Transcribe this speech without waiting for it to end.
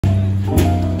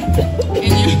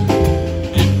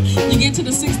get to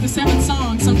the 6th or 7th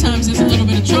song, sometimes there's a little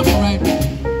bit of trouble, right?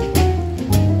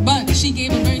 But she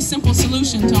gave a very simple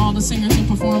solution to all the singers and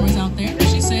performers out there.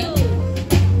 She said,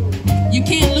 you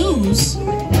can't lose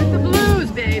with the blues,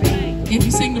 baby, if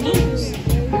you sing the blues.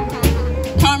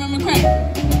 Carmen McCrae.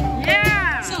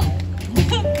 Yeah. So,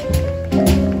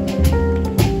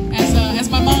 as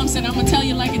my mom said, I'm gonna tell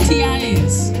you like a T.I.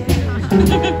 is.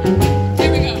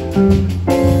 Here we go.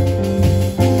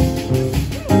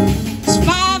 It's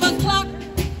 5 o'clock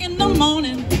in the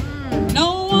morning.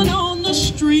 No one on the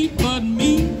street but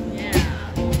me. Yeah.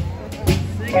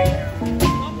 Sing it.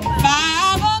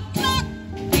 5 o'clock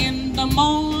in the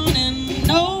morning.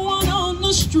 No one on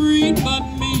the street but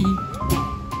me.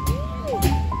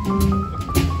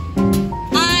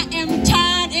 I am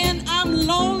tired and I'm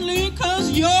lonely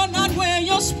 'cause you're not where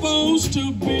you're supposed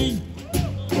to be.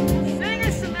 Sing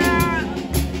it, Samara.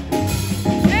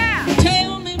 Yeah.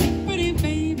 Tell me, pretty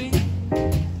baby,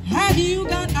 have you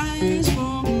got eyes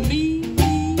for me?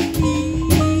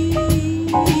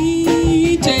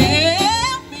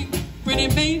 Tell me, pretty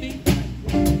baby,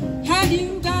 have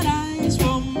you got eyes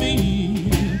for me?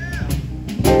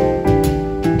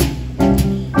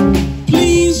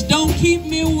 Please don't keep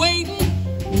me waiting.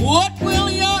 What will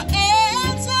your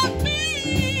answer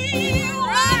be?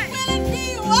 What will it be?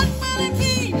 What will it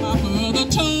be? My mother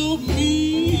told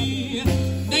me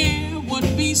there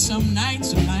would be some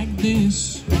nights like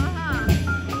this.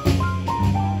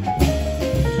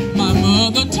 My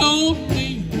mother told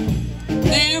me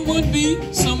there would be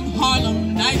some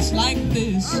Harlem nights like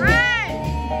this. Right.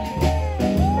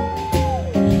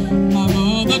 My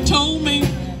mother told me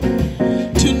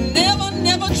to never,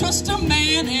 never trust a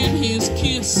man and his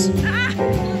kiss.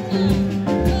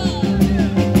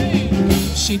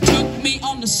 She took me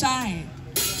on the side,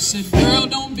 said, girl,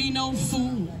 don't be no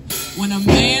fool. When a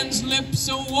man's lips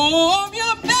are warm,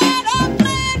 you better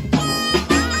play it cool.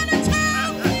 My mother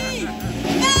told me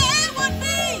there would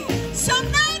be some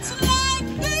nights like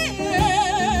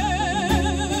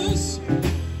this.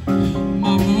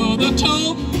 My mother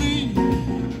told me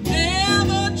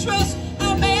never trust a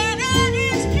man and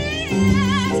his kiss.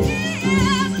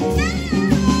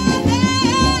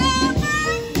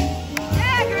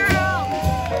 Yeah, girl.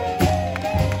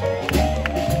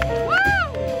 Woo.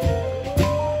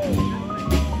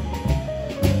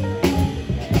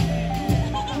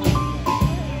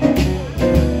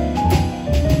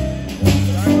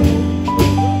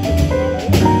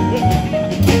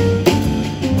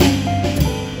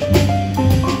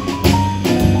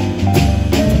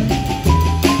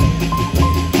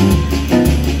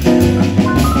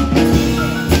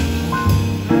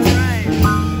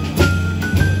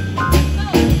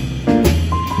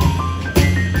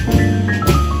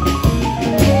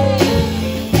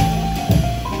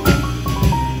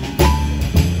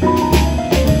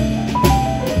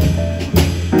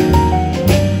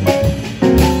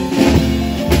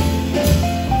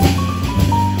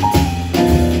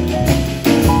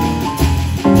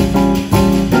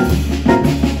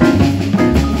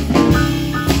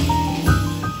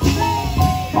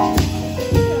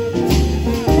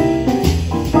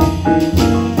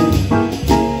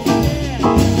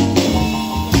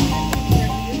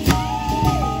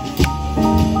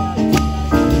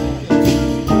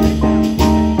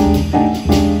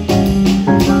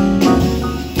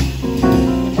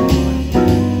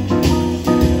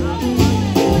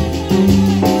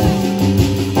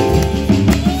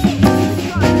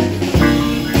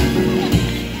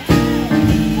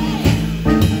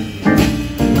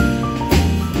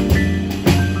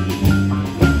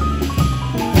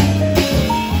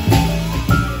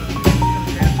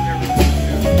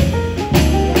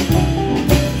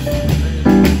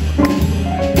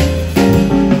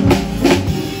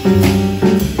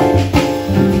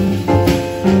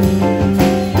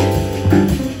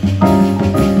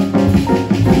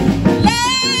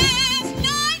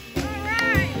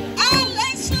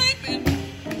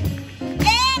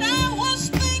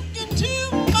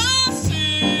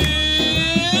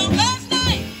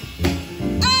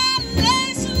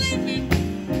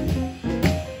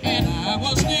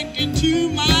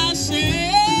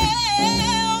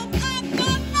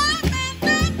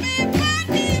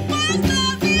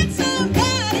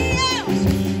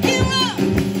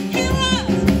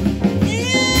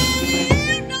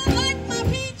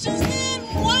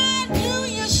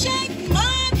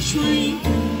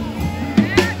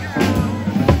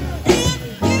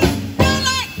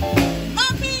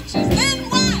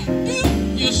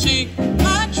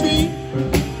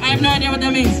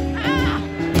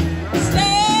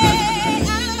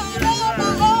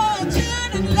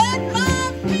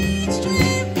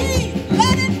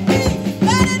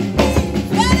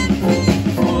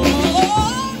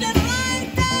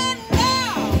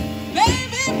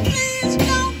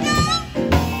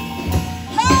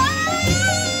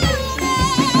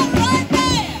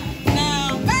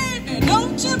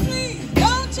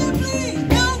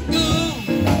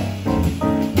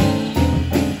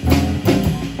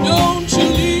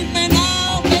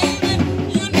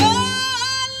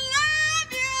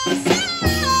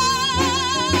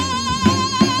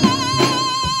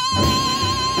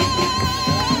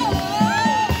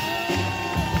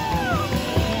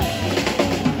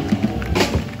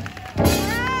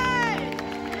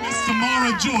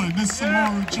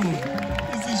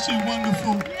 she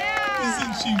wonderful?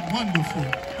 Isn't she wonderful?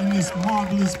 And this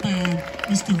marvelous band,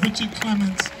 Mr. Richard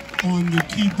Clemens on the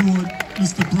keyboard,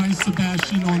 Mr. Bryce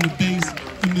Sebastian on the bass,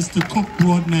 and Mr. Cook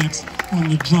Broadnax on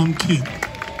the drum kit.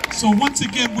 So once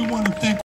again, we want to thank